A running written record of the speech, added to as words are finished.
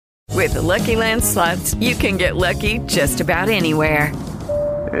With the Lucky Land Slots, you can get lucky just about anywhere.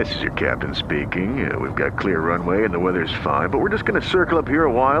 This is your captain speaking. We've got clear runway and the weather's fine, but we're just going to circle up here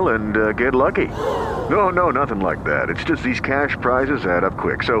a while and get lucky. No, nothing like that. It's just these cash prizes add up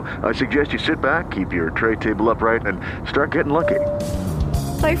quick. So I suggest you sit back, keep your tray table upright, and start getting lucky.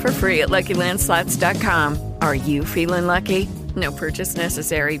 Play for free at LuckyLandSlots.com. Are you feeling lucky? No purchase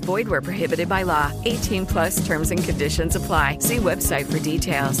necessary. Void where prohibited by law. 18 plus terms and conditions apply. See website for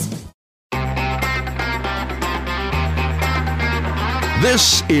details.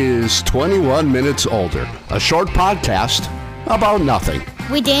 This is 21 Minutes Older, a short podcast about nothing.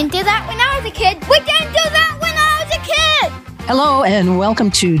 We didn't do that when I was a kid. We didn't do that when I was a kid. Hello and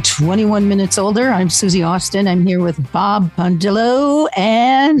welcome to 21 Minutes Older. I'm Susie Austin. I'm here with Bob Pondillo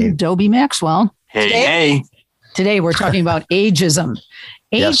and Dobie Maxwell. Hey. Today we're talking about ageism.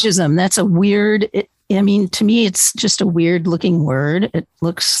 Ageism, That's a weird, to me, it's just a weird looking word. It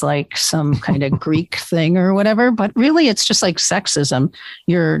looks like some kind of Greek thing or whatever, but really it's just like sexism.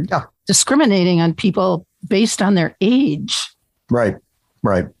 You're discriminating on people based on their age. Right.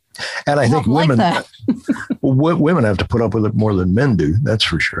 And I think women have to put up with it more than men do. That's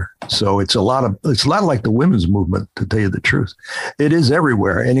for sure. So it's a lot like the women's movement, to tell you the truth. It is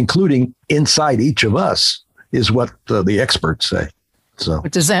everywhere, and including inside each of us is what the experts say. So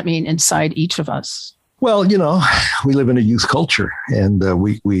what does that mean, inside each of us? Well, we live in a youth culture, and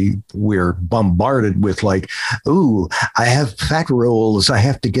we're bombarded with like, ooh, I have fat rolls. I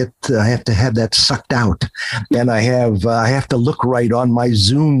have to have that sucked out, and I have to look right on my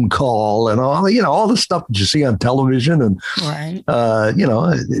Zoom call, and all the stuff that you see on television, and right.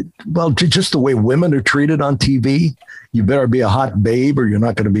 Just the way women are treated on TV. You better be a hot babe, or you're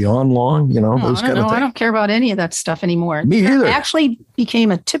not going to be on long. Those kind of things. I don't care about any of that stuff anymore. Me either. It actually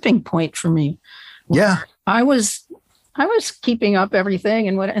became a tipping point for me. Yeah. I was keeping up everything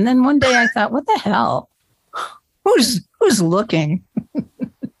and then one day I thought, what the hell? Who's looking?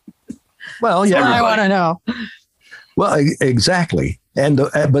 Well, yeah. I want to know. Well, exactly. And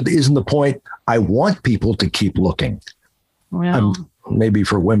but isn't the point, I want people to keep looking. Well, maybe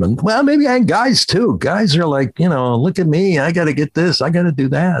for women. Well, maybe and guys too. Guys are like, look at me. I got to get this. I got to do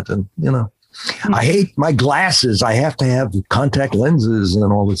that. And, I hate my glasses. I have to have contact lenses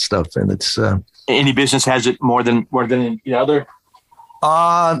and all this stuff. And it's any business has it more than the other.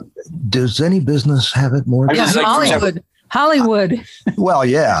 Does any business have it more? Yes, Hollywood. Well,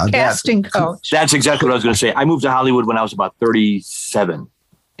 yeah. Casting coach. That's exactly what I was going to say. I moved to Hollywood when I was about 37.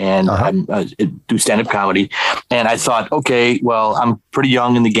 And I do stand-up comedy. And I thought, okay, well, I'm pretty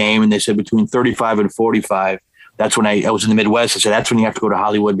young in the game. And they said between 35 and 45. That's when I was in the Midwest. I said, that's when you have to go to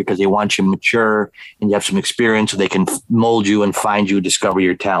Hollywood because they want you mature and you have some experience so they can mold you and find you, discover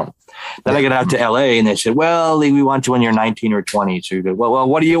your talent. Then I got out to LA and they said, well, we want you when you're 19 or 20. So you go, well,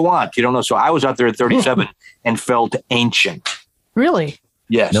 what do you want? You don't know. So I was out there at 37 and felt ancient. Really?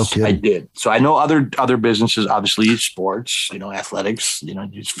 Yes, no kidding. I did. So I know other businesses, obviously sports, athletics,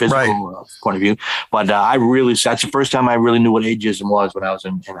 just physical point of view. But that's the first time I really knew what ageism was when I was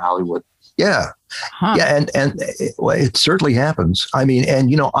in Hollywood. Yeah. Huh. Yeah. And it certainly happens. I mean,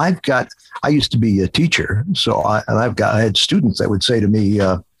 and, I used to be a teacher. So I had students that would say to me,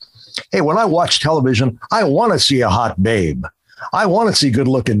 hey, when I watch television, I want to see a hot babe. I want to see good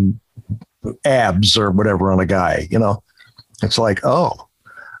looking abs or whatever on a guy, It's like, oh.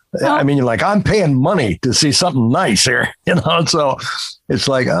 Well, I mean, you're like, I'm paying money to see something nice here, so it's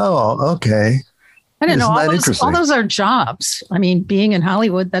like, oh, okay. I didn't know all those are jobs. I mean, being in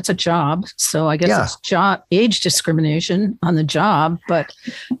Hollywood, that's a job. So I guess it's age discrimination on the job, but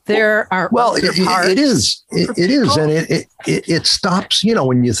there are. Well, it is. It is. And it stops,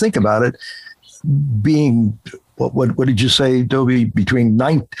 when you think about it, being what did you say, Dobie? Between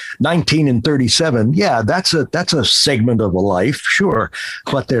 19 and 37. Yeah, that's a segment of a life, sure.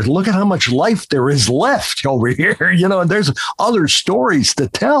 But look at how much life there is left over here, and there's other stories to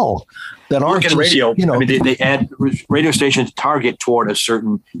tell that aren't just, radio. They add radio stations target toward a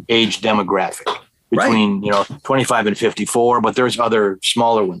certain age demographic between, 25 and 54, but there's other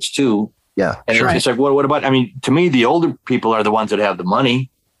smaller ones too. Yeah. And it's like, what about, to me, the older people are the ones that have the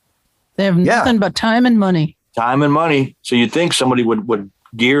money. They have nothing but time and money. Time and money. So you'd think somebody would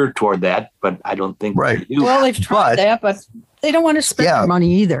gear toward that, but I don't think they do. Well, they've tried that, but they don't want to spend their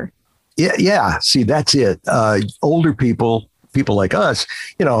money either. Yeah. See, that's it. Older people like us,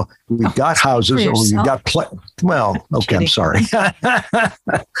 we've got houses or we've got well, okay, I'm sorry.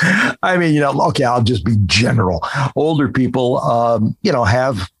 I mean, okay, I'll just be general. Older people,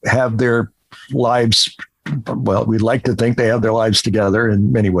 have their lives well, we'd like to think they have their lives together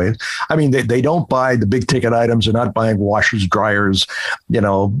in many ways. I mean, they don't buy the big ticket items. They're not buying washers, dryers,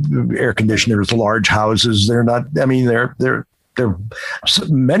 air conditioners, large houses. They're not, I mean, they're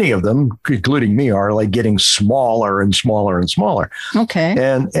many of them, including me, are like getting smaller and smaller and smaller. Okay.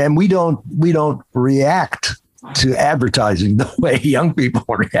 And we don't react to advertising the way young people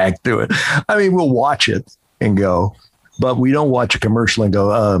react to it. I mean, we'll watch it and go, but we don't watch a commercial and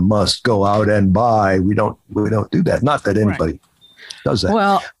go, must go out and buy. We don't do that. Not that anybody does that.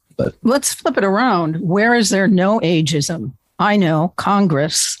 Well, but let's flip it around. Where is there no ageism? I know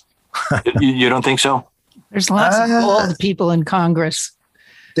Congress. You don't think so? There's lots of old people in Congress.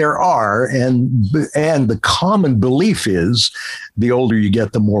 There are, and the common belief is the older you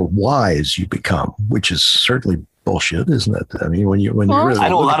get, the more wise you become, which is certainly bullshit, isn't it? I mean, when you really, I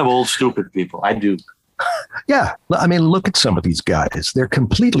know a lot of old stupid people. I do. Yeah, I mean, look at some of these guys. They're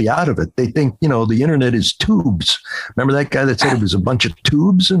completely out of it. They think, the internet is tubes. Remember that guy that said it was a bunch of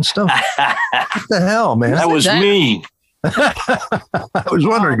tubes and stuff? What the hell, man? That was me. I was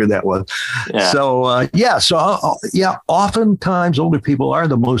wondering who that was. Yeah. So, oftentimes older people are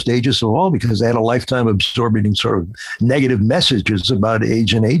the most ageist of all because they had a lifetime absorbing sort of negative messages about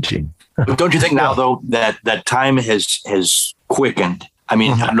age and aging. But don't you think now, though, that time has quickened? I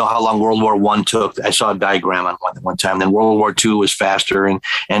mean, I don't know how long World War I took. I saw a diagram on one time. Then World War II was faster,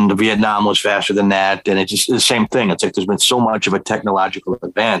 and Vietnam was faster than that. And it's just the same thing. It's like there's been so much of a technological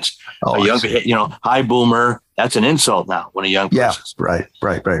advance. A young, high boomer. That's an insult now when a young person. Yeah,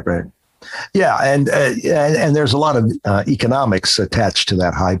 right. Yeah, and there's a lot of economics attached to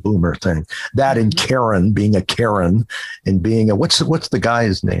that high boomer thing. That and Karen, being a Karen, and being a what's the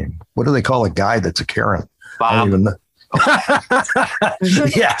guy's name? What do they call a guy that's a Karen? Bob. I don't even know.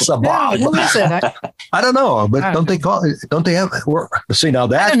 Yes, a Bob. Who is it? I don't know, but don't they have? See, now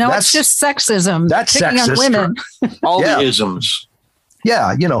that it's just sexism. That's picking sexist. on women. All the isms.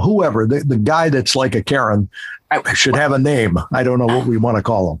 Yeah, whoever the guy that's like a Karen should have a name. I don't know what we want to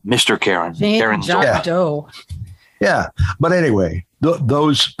call him. Mr. Karen. Karen's Doe. Yeah, but anyway,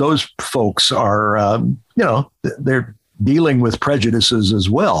 those folks are they're dealing with prejudices as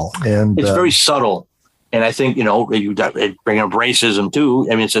well, and it's very subtle. And I think, you bring up racism too.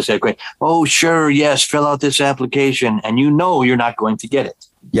 I mean, it's just like, oh, sure, yes, fill out this application. And you're not going to get it.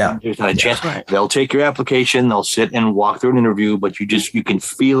 Yeah. There's not a chance. Right. They'll take your application. They'll sit and walk through an interview, but you can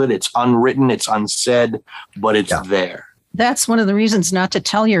feel it. It's unwritten. It's unsaid, but it's there. That's one of the reasons not to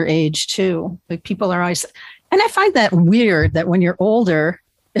tell your age too. Like people are always, and I find that weird that when you're older,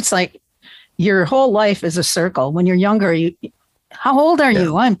 it's like your whole life is a circle. When you're younger, how old are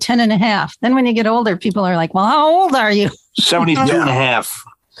you? I'm 10 and a half. Then when you get older, people are like, well, how old are you? 72 and a half.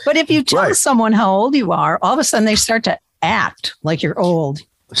 But if you tell someone how old you are, all of a sudden they start to act like you're old.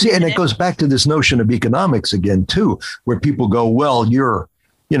 See, and it goes back to this notion of economics again, too, where people go, well, you're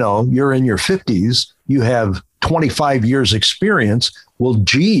in your 50s, you have 25 years experience. Well,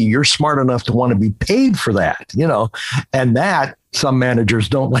 gee, you're smart enough to want to be paid for that, and that some managers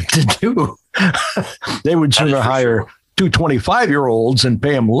don't like to do. They would sooner hire two 25-year-olds and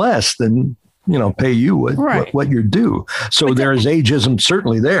pay them less than, pay you what you're due. So there is ageism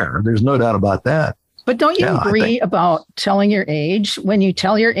certainly there. There's no doubt about that. But don't you agree about telling your age? When you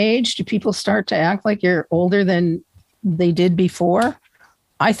tell your age, do people start to act like you're older than they did before?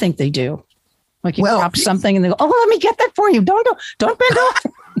 I think they do. Like you drop something and they go, oh, let me get that for you. Don't bend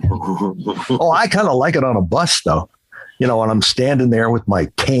over. Oh, I kind of like it on a bus, though. When I'm standing there with my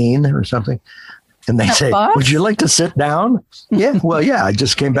cane or something. And they say, would you like to sit down? Yeah. Well, yeah, I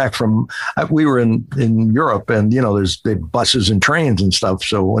just came back we were in Europe and, there's buses and trains and stuff.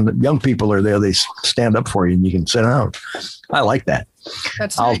 So when the young people are there, they stand up for you and you can sit down. I like that.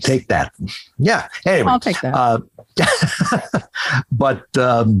 I'll take that. Yeah. Anyway. I'll take that. But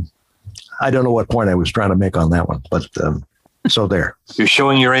I don't know what point I was trying to make on that one. But so there. You're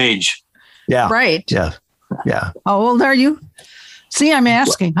showing your age. Yeah. Right. Yeah. Yeah. How old are you? See, I'm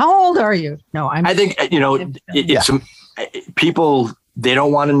asking, how old are you? No, I think, it's people, they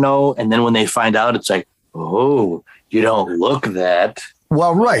don't want to know. And then when they find out, it's like, oh, you don't look that.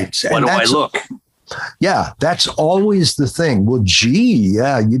 Well, right. What do I look? Yeah, that's always the thing. Well, gee,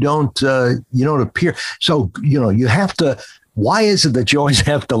 yeah, you don't appear. So, you have to, why is it that you always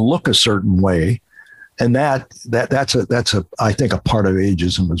have to look a certain way? And that's I think a part of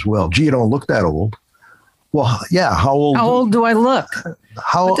ageism as well. Gee, you don't look that old. Well, yeah. How old do I look?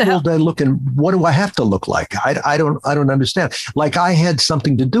 How old do I look, and what do I have to look like? I don't understand. Like I had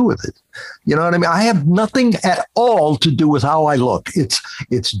something to do with it. You know what I mean? I have nothing at all to do with how I look.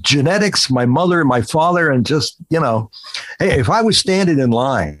 It's genetics, my mother, my father, and just, hey, if I was standing in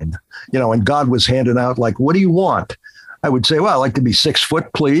line and God was handing out like, what do you want? I would say, well, I'd like to be 6 foot,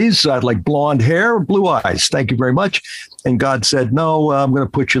 please. I'd like blonde hair, blue eyes. Thank you very much. And God said, no, I'm going to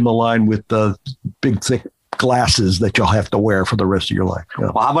put you in the line with the big, thick glasses that you'll have to wear for the rest of your life.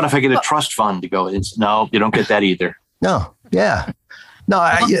 Well, how about if I get a trust fund to go? No, you don't get that either. No. Yeah. No.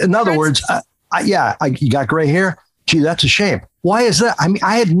 In other words, you got gray hair. Gee, that's a shame. Why is that? I mean,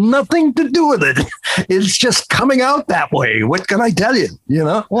 I had nothing to do with it. It's just coming out that way. What can I tell you?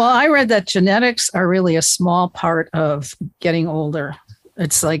 Well, I read that genetics are really a small part of getting older.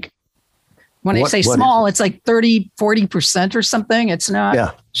 It's like, when I say small, it's like 30-40% or something. It's not.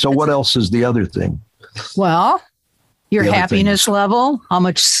 Yeah. So what else is the other thing? Well, your happiness level, how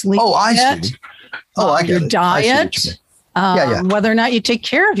much sleep you get. See. I get your it. diet, whether or not you take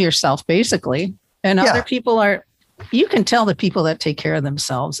care of yourself, basically. And other people you can tell the people that take care of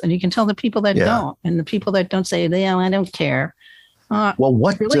themselves, and you can tell the people that don't. And the people that don't say, I don't care. Well,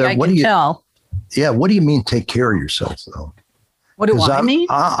 what do you tell? Yeah. What do you mean take care of yourself, though? What do I mean?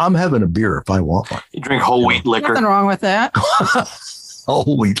 I'm having a beer if I want one. You drink whole wheat liquor. Nothing wrong with that.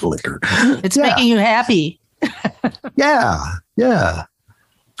 Whole wheat liquor. It's making you happy. Yeah.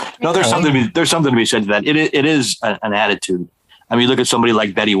 No, there's something to be said to that. It is an attitude. I mean, look at somebody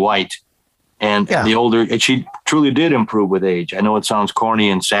like Betty White. And the older, and she truly did improve with age. I know it sounds corny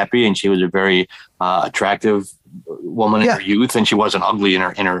and sappy, and she was a very attractive woman in her youth, and she wasn't ugly in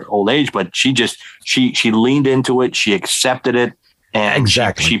her old age. But she leaned into it, she accepted it, and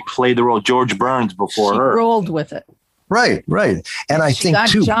she played the role. George Burns before her rolled with it. Right, and I think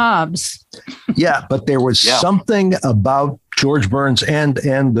too jobs. Yeah, but there was something about George Burns and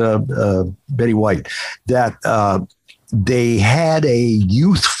Betty White that they had a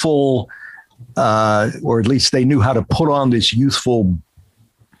youthful. Or at least they knew how to put on this youthful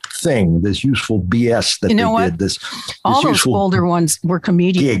thing, this youthful BS that they did. This all those older ones were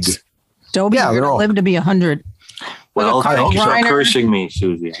comedians. Gig. Dobie lived to be 100. Well, thank you for cursing me,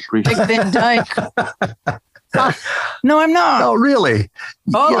 Susie. I appreciate Big Van Dyke. No, I'm not. Oh, really?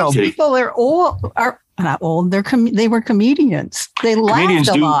 All those people are not old. They were comedians. They laughed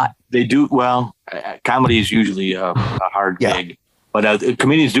a lot. They do. Well, comedy is usually a hard gig, but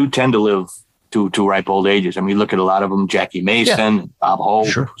comedians do tend to live to ripe old ages. I mean, look at a lot of them. Jackie Mason, Bob Hope,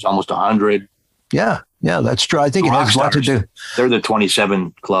 who's almost 100. Yeah, that's true. I think it has a lot to do. They're the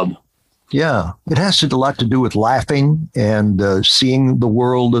 27 club. Yeah, it has a lot to do with laughing and seeing the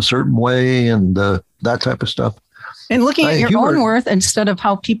world a certain way and that type of stuff. And looking at your own worth instead of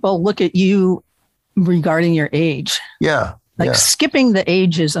how people look at you regarding your age. Yeah. Skipping the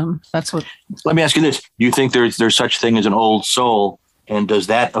ageism. That's what. Let me ask you this: you think there's such thing as an old soul, and does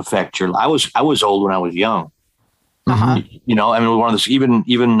that affect your? I was old when I was young. Uh-huh. You know, I mean, one of those even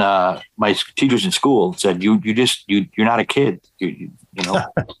my teachers in school said you're not a kid. You know.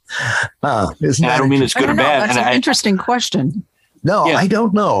 I don't mean it's good or bad. That's an interesting question. No, I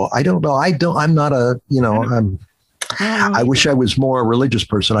don't know. I'm not a. I wish I was more a religious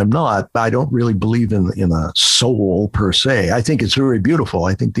person. I'm not. I don't really believe in a soul per se. I think it's very beautiful.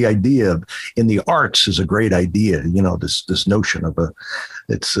 I think the idea in the arts is a great idea. You know, this notion of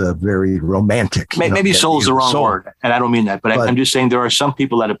it's very romantic. Maybe soul is the wrong word, and I don't mean that. But I'm just saying there are some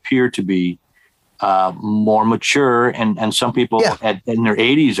people that appear to be more mature, and some people in their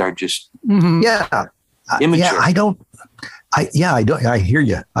 80s are just immature. I hear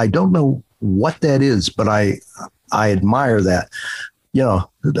you. I don't know what that is, but I admire that. You know,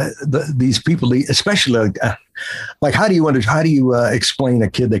 these people, especially like how do you explain a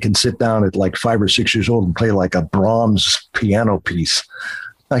kid that can sit down at like 5 or 6 years old and play like a Brahms piano piece?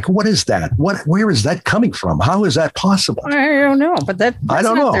 Like, what is that? Where is that coming from? How is that possible? I don't know, but that's I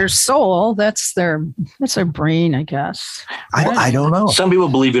don't not know. Their soul. That's their brain, I guess. I don't know. Some people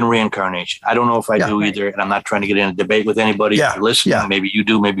believe in reincarnation. I don't know if I do either, and I'm not trying to get in a debate with anybody. If you're listening, maybe you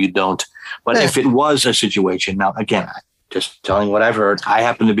do, maybe you don't. But if it was a situation, now again, just telling what I've heard, I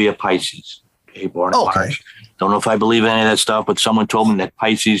happen to be a Pisces, born in March. Don't know if I believe in any of that stuff, but someone told me that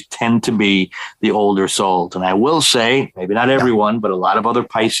Pisces tend to be the older souls. And I will say, maybe not everyone, but a lot of other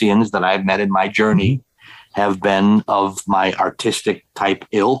Pisceans that I've met in my journey have been of my artistic type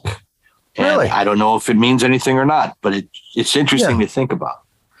ilk. And really? I don't know if it means anything or not, but it's interesting to think about.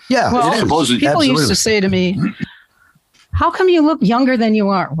 Yeah. Well, people used to say to me, how come you look younger than you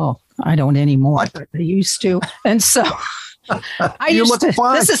are? Well, I don't anymore, but they used to. And so... you look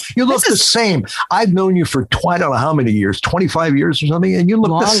fine. You look the same. I've known you for I don't know how many years, 25 years or something, and you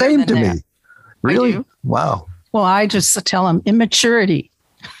look the same to me. Really? Wow. Well, I just tell them immaturity.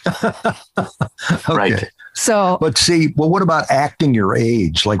 Okay. Right. So, but see, well, what about acting your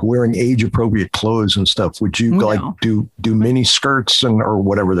age, like wearing age appropriate clothes and stuff? Would you like do mini skirts or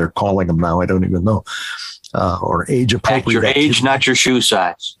whatever they're calling them now? I don't even know. Or age appropriate. Your age, not your shoe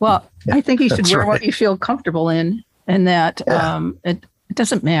size. Well, I think you should wear what you feel comfortable in, and that it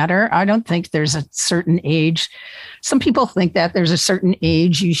doesn't matter. I don't think there's a certain age. Some people think that there's a certain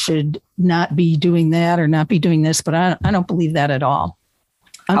age you should not be doing that or not be doing this, but I don't believe that at all.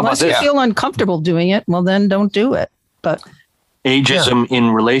 Unless you feel uncomfortable doing it, well, then don't do it. But ageism in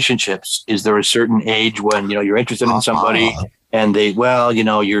relationships, is there a certain age when, you're interested in somebody and they,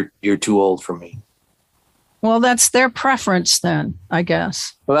 you're too old for me? Well, that's their preference then, I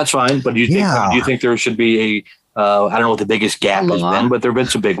guess. Well, that's fine. But do you think there should be I don't know what the biggest gap has been, but there have been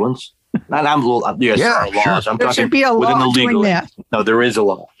some big ones. And I'm laws. I'm there should be a within law the legal. doing that. No, there is a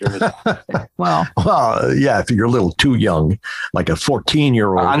law. Well, yeah, if you're a little too young, like a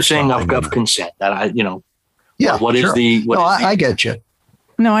 14-year-old. I'm saying of consent. That I get you.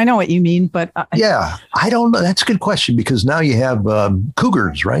 No, I know what you mean, but I don't know. That's a good question because now you have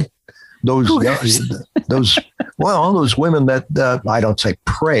cougars, right? Those women that I don't say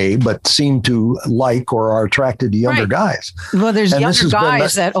prey, but seem to like or are attracted to younger guys. Well, there's younger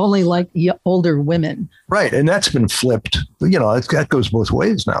guys that only like older women. Right. And that's been flipped. That goes both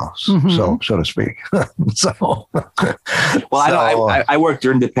ways now, so to speak. I worked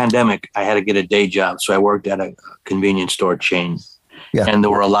during the pandemic. I had to get a day job. So I worked at a convenience store chain. Yeah. And there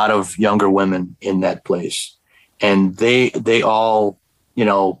were a lot of younger women in that place. And they all,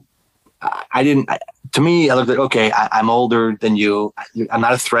 to me, I looked at, okay, I'm older than you. I'm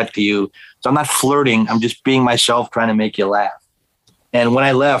not a threat to you. So I'm not flirting. I'm just being myself, trying to make you laugh. And when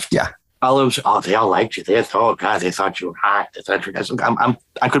I left, they all liked you. They thought you were hot. They thought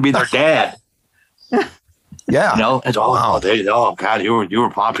I could be their dad. Yeah. It's God, you were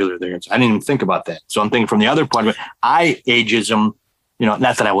popular there. I didn't even think about that. So I'm thinking from the other point of it, ageism, not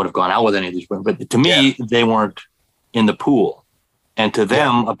that I would have gone out with any of these women, but to me, they weren't in the pool. And to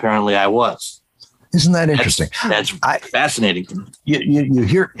them, apparently, I was. Isn't that interesting? That's fascinating to me. You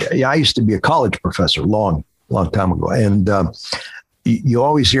hear? I used to be a college professor long time ago, and you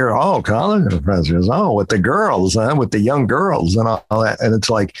always hear, college professors, with the girls, with the young girls, and all that. And it's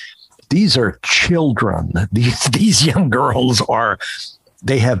like these are children. These young girls are.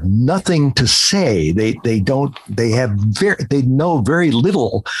 They have nothing to say. They know very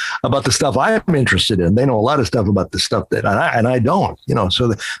little about the stuff I'm interested in. They know a lot of stuff about the stuff that I don't,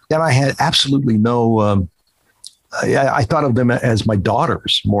 so then I had absolutely no, I thought of them as my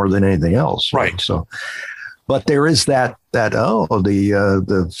daughters more than anything else. Right. So, but there is the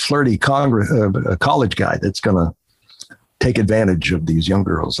flirty college guy that's going to take advantage of these young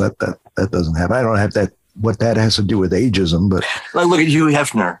girls. That doesn't happen. I don't have that. What that has to do with ageism, but look at Hugh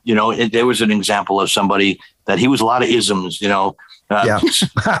Hefner. There was an example of somebody that he was a lot of isms. a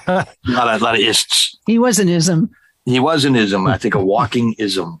lot of ists. He was an ism. He was an ism. I think a walking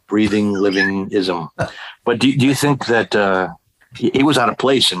ism, breathing, living ism. But do you think that he was out of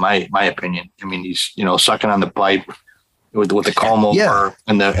place in my opinion? I mean, he's sucking on the pipe with the comb over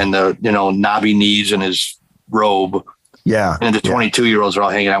and the knobby knees and his robe. Yeah, and the 22-year-olds are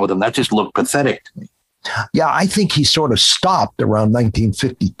all hanging out with him. That just looked pathetic to me. Yeah, I think he sort of stopped around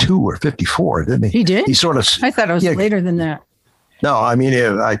 1952 or 54, didn't he? He did? He sort of... I thought it was later than that. No, I mean,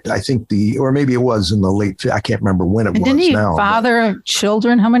 I think or maybe it was in the late... I can't remember when it was now. Didn't he father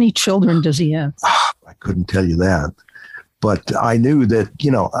children? How many children does he have? I couldn't tell you that. But I knew that,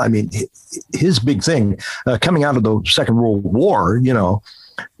 his big thing coming out of the Second World War,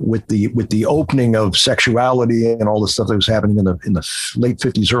 with the opening of sexuality and all the stuff that was happening in the late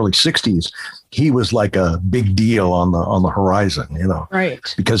 50s, early 60s, he was like a big deal on the horizon, right?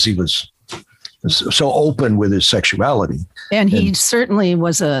 Because he was so open with his sexuality, and he certainly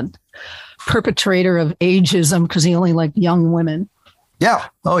was a perpetrator of ageism because he only liked young women. Yeah.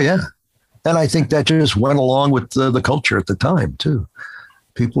 Oh yeah. And I think that just went along with the culture at the time too.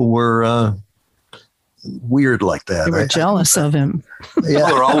 People were weird like that. They were jealous of him. Yeah.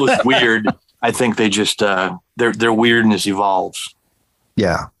 They're always weird. I think they just their weirdness evolves.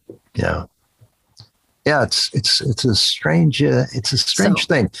 Yeah. Yeah. Yeah, it's a strange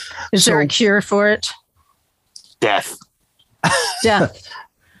thing. Is there a cure for it? Death.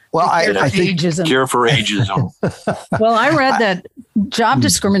 Well, I think ageism. Cure for ageism. Well, I read that job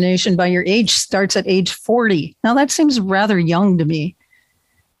discrimination by your age starts at age 40. Now that seems rather young to me.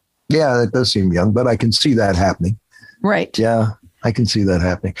 Yeah, that does seem young, but I can see that happening. Right. Yeah, I can see that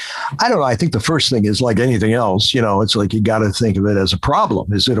happening. I don't know. I think the first thing is like anything else, it's like you got to think of it as a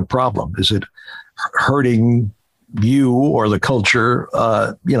problem. Is it a problem? Is it hurting you or the culture,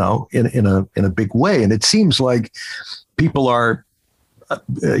 in a big way. And it seems like people are,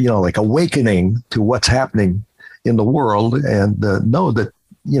 like awakening to what's happening in the world and know that,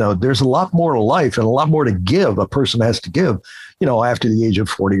 there's a lot more to life and a lot more to give. A person has to give, after the age of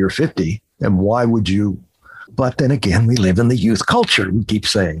 40 or 50. And why would you? But then again, we live in the youth culture, we keep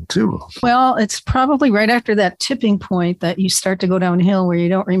saying, too. Well, it's probably right after that tipping point that you start to go downhill where you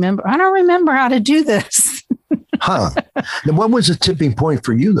don't remember. I don't remember how to do this. Huh. Now, what was a tipping point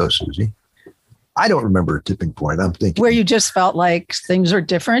for you, though, Susie? I don't remember a tipping point. I'm thinking. Where you just felt like things are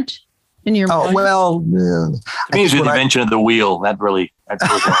different in your mind? Oh, well. I think it's the invention of the wheel. That really. I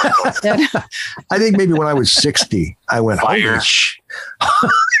think maybe when I was 60, I went, fire.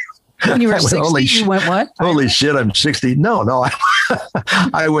 When you were 60, you went what? Holy shit, I'm 60. No.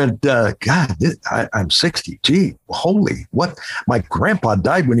 I went, God, I'm 60. Gee, holy, what? My grandpa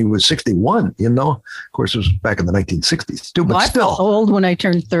died when he was 61, Of course, it was back in the 1960s, too, but I still. felt old when I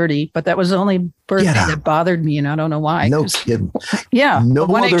turned 30, but that was the only birthday that bothered me, and I don't know why. No kidding. Yeah.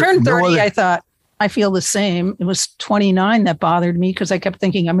 When I turned 30, I thought, I feel the same. It was 29 that bothered me because I kept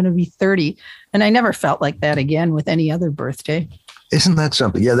thinking I'm going to be 30, and I never felt like that again with any other birthday. Isn't that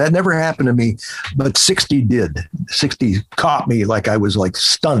something? Yeah, that never happened to me, but 60 did. 60 caught me like I was like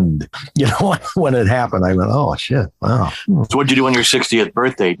stunned. When it happened, I went, oh, shit, wow. So what'd you do on your 60th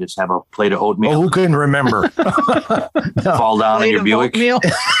birthday? Just have a plate of oatmeal? Oh, who can remember? Fall down on your Buick?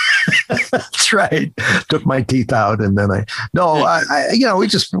 That's right. Took my teeth out and then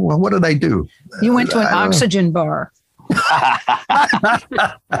what did I do? You went to an oxygen bar.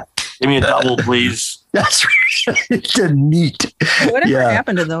 Give me a double, please. That's right. It's a neat. Whatever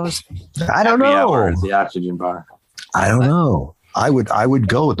happened to those? I don't know. The oxygen bar. I don't know. I would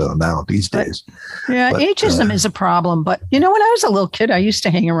go though now these days. Yeah, ageism is a problem. But when I was a little kid, I used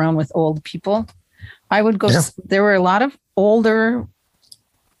to hang around with old people. I would go. Yeah. There were a lot of older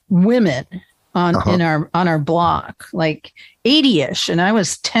women on our block, like 80-ish, and I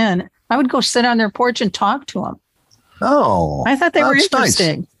was 10. I would go sit on their porch and talk to them. Oh, I thought they were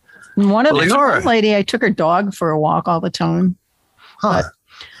interesting. Nice. And one lady, I took her dog for a walk all the time. Huh.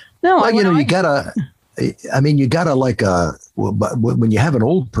 Well, you gotta but when you have an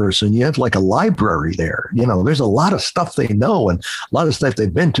old person, you have like a library there. There's a lot of stuff they know and a lot of stuff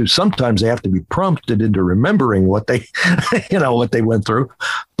they've been to. Sometimes they have to be prompted into remembering what they, what they went through,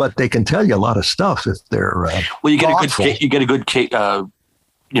 but they can tell you a lot of stuff if they're well, you get a good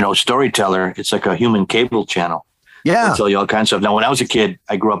storyteller. It's like a human cable channel. Yeah. They'll tell you all kinds of stuff. Now, when I was a kid,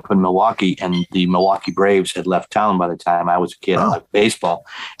 I grew up in Milwaukee, and the Milwaukee Braves had left town by the time I was a kid. I liked baseball,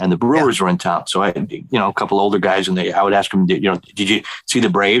 and the Brewers were in town. So I had, a couple older guys, and I would ask them, did you see the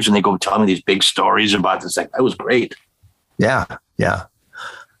Braves? And they go tell me these big stories about this. Like, that was great. Yeah. Yeah.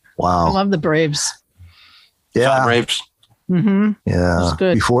 Wow. I love the Braves. Yeah. Braves. Mm-hmm. Yeah.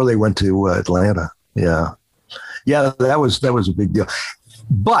 Before they went to Atlanta. Yeah. Yeah. That was a big deal.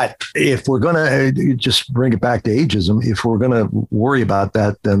 But if we're going to just bring it back to ageism, if we're going to worry about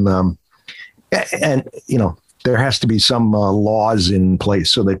that, then, there has to be some laws in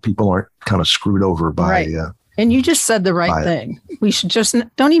place so that people aren't kind of screwed over by. Right. And you just said the right thing. We should just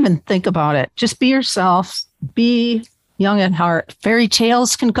don't even think about it. Just be yourself. Be young at heart. Fairy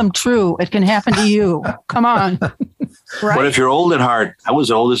tales can come true. It can happen to you. Come on. Right? But if you're old at heart, I was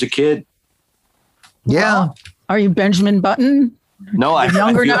old as a kid. Yeah. Well, are you Benjamin Button? No, I'm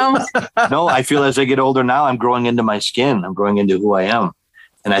younger now. No, I feel as I get older now, I'm growing into my skin. I'm growing into who I am.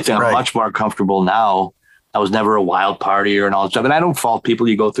 And I think I'm much more comfortable now. I was never a wild partier and all that stuff. And I don't fault people.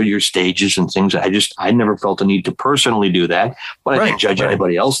 You go through your stages and things. I never felt the need to personally do that, but I didn't judge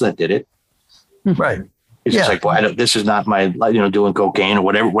anybody else that did it. Right. It's just like, well, this is not my, doing cocaine or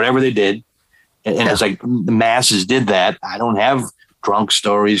whatever they did. And it's like the masses did that. I don't have drunk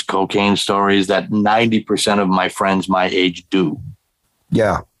stories, cocaine stories that 90% of my friends my age do.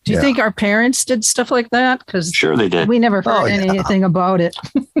 Yeah. Do you think our parents did stuff like that? Because sure they did. We never heard anything about it.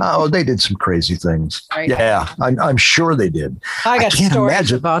 Oh, they did some crazy things. Right. Yeah, I'm sure they did. I got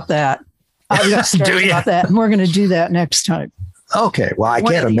stories about that. I've got stories about that, and we're going to do that next time. Okay. Well, I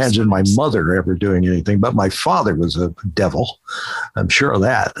can't imagine my mother ever doing anything, but my father was a devil. I'm sure of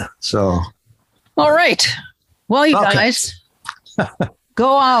that. So. All right. Well, you guys,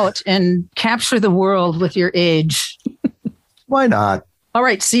 go out and capture the world with your age. Why not? All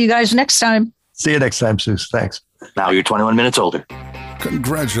right. See you guys next time. See you next time, Suze. Thanks. Now you're 21 minutes older.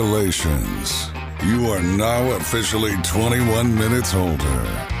 Congratulations. You are now officially 21 minutes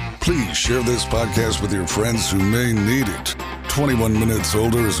older. Please share this podcast with your friends who may need it. 21 Minutes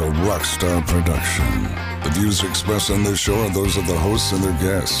Older is a Rockstar production. The views expressed on this show are those of the hosts and their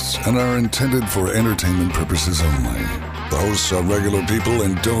guests and are intended for entertainment purposes only. The hosts are regular people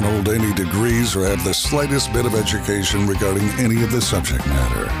and don't hold any degrees or have the slightest bit of education regarding any of the subject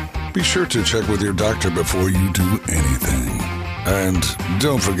matter. Be sure to check with your doctor before you do anything. And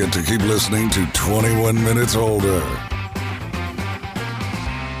don't forget to keep listening to 21 Minutes Older.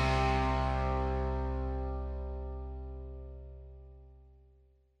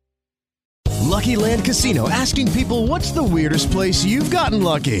 Lucky Land Casino, asking people, what's the weirdest place you've gotten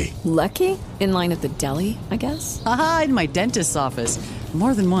lucky? Lucky? In line at the deli, I guess? Aha, in my dentist's office.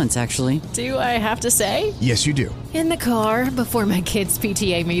 More than once, actually. Do I have to say? Yes, you do. In the car before my kids'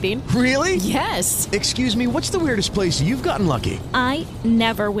 PTA meeting. Really? Yes. Excuse me, what's the weirdest place you've gotten lucky? I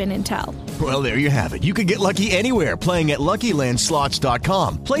never win and tell. Well, there you have it. You can get lucky anywhere, playing at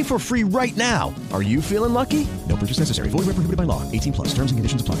LuckyLandSlots.com. Play for free right now. Are you feeling lucky? No purchase necessary. Void where prohibited by law. 18+. Terms and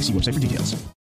conditions apply. See website for details.